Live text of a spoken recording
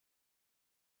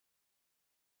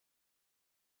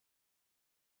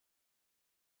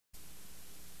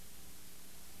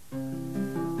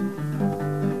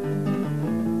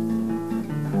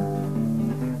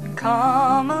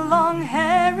come along,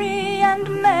 Harry and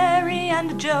Mary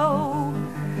and Joe.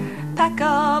 Pack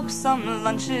up some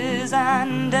lunches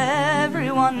and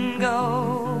everyone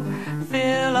go.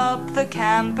 Fill up the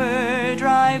camper,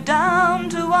 drive down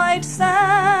to White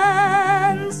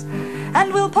Sands,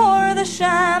 and we'll pour the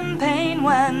champagne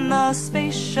when the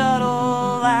space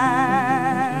shuttle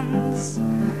lands.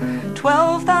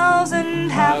 12,000,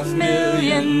 half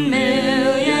million,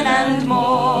 million and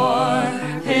more,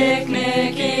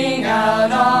 picnicking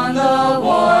out on the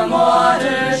warm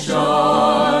water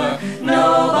shore.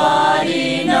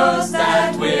 Nobody knows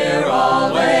that we're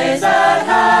always at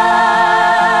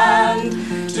hand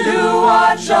to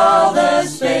watch all the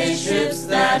spaceships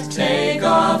that take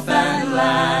off and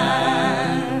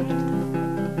land.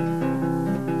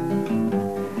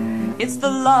 It's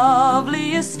the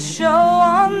loveliest show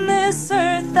on this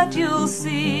earth that you'll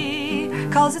see,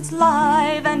 'cause it's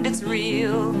live and it's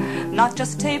real, not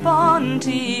just tape on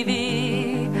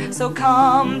TV. So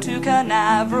come to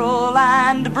Canaveral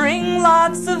and bring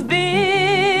lots of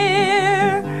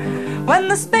beer. When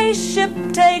the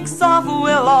spaceship takes off,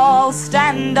 we'll all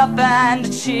stand up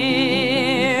and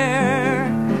cheer.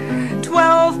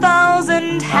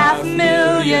 12,000, half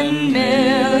million,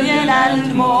 million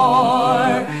and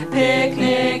more,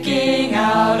 picnicking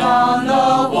out on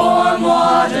the warm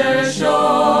water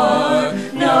shore.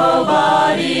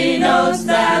 Nobody knows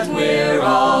that we're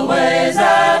always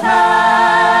at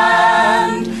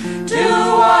hand to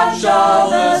watch all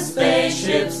the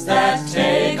spaceships that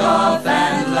take off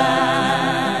and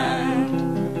land.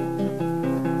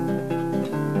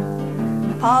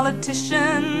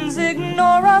 Politicians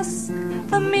ignore us,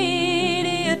 the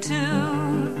media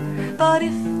too, but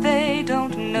if they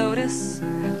don't notice,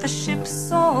 the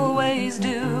ships always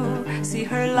do. See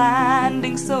her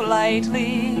landing so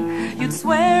lightly, you'd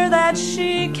swear that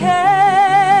she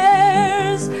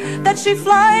cares, that she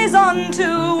flies on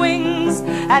two wings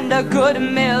and a good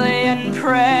million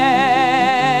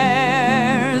prayers.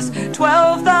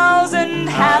 12,000,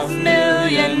 half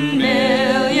million,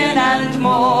 million and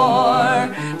more,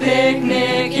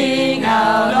 picnicking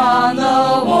out on the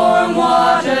warm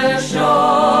water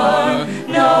shore.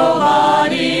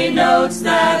 Nobody notes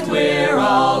that we're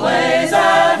always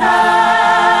at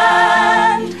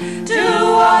hand to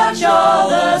watch all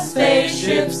the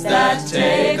spaceships that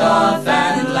take off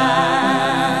and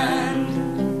land.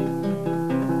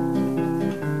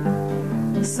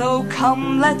 So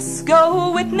come, let's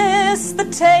go witness the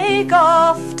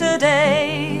takeoff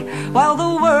today, while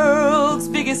the world's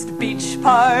biggest beach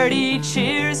party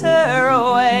cheers her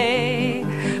away.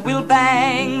 We'll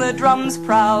bang the drums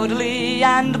proudly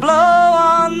and blow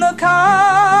on the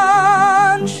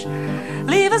conch.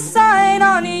 Leave a sign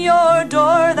on your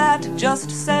door that just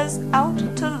says out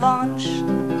to launch.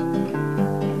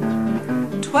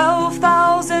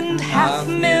 12,000, half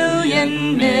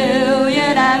million,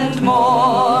 million and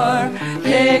more,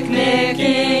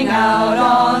 picnicking out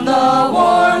on the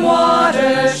warm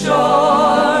water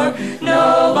shore.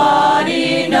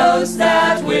 Nobody knows that